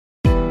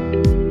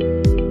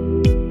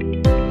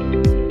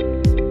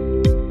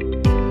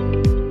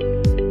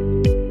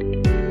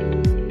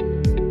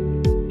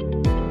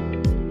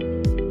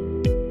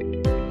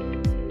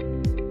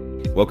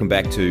Welcome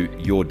back to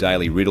Your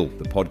Daily Riddle,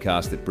 the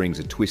podcast that brings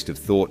a twist of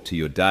thought to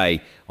your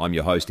day. I'm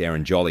your host,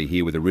 Aaron Jolly,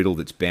 here with a riddle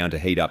that's bound to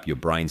heat up your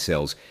brain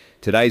cells.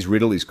 Today's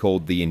riddle is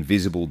called the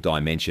invisible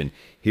dimension.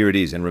 Here it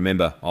is, and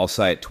remember, I'll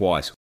say it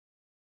twice.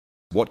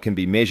 What can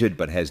be measured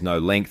but has no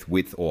length,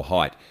 width, or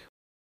height?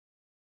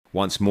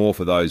 Once more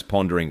for those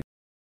pondering.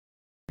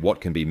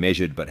 What can be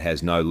measured but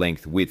has no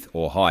length, width,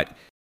 or height?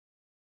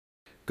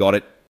 Got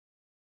it?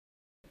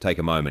 Take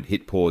a moment,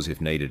 hit pause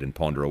if needed, and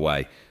ponder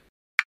away.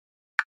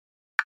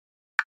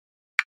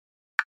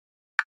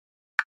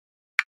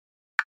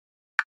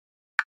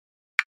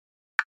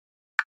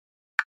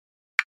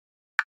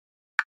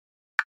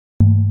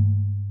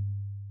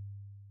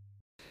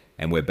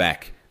 And we're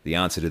back. The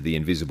answer to the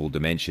invisible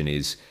dimension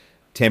is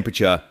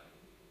temperature.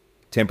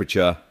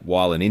 Temperature,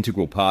 while an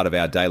integral part of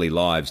our daily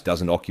lives,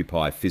 doesn't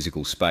occupy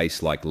physical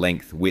space like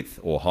length, width,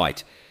 or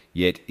height.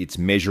 Yet it's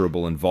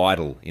measurable and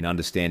vital in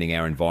understanding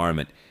our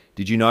environment.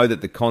 Did you know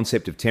that the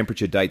concept of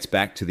temperature dates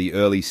back to the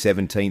early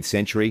 17th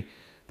century?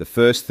 The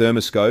first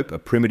thermoscope, a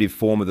primitive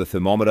form of the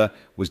thermometer,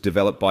 was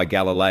developed by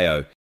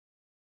Galileo.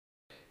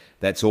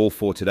 That's all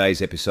for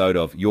today's episode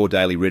of Your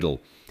Daily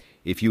Riddle.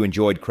 If you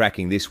enjoyed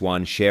cracking this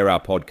one, share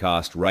our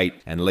podcast, rate,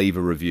 and leave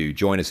a review.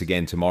 Join us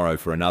again tomorrow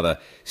for another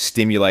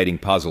stimulating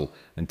puzzle.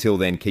 Until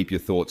then, keep your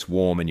thoughts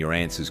warm and your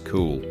answers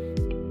cool.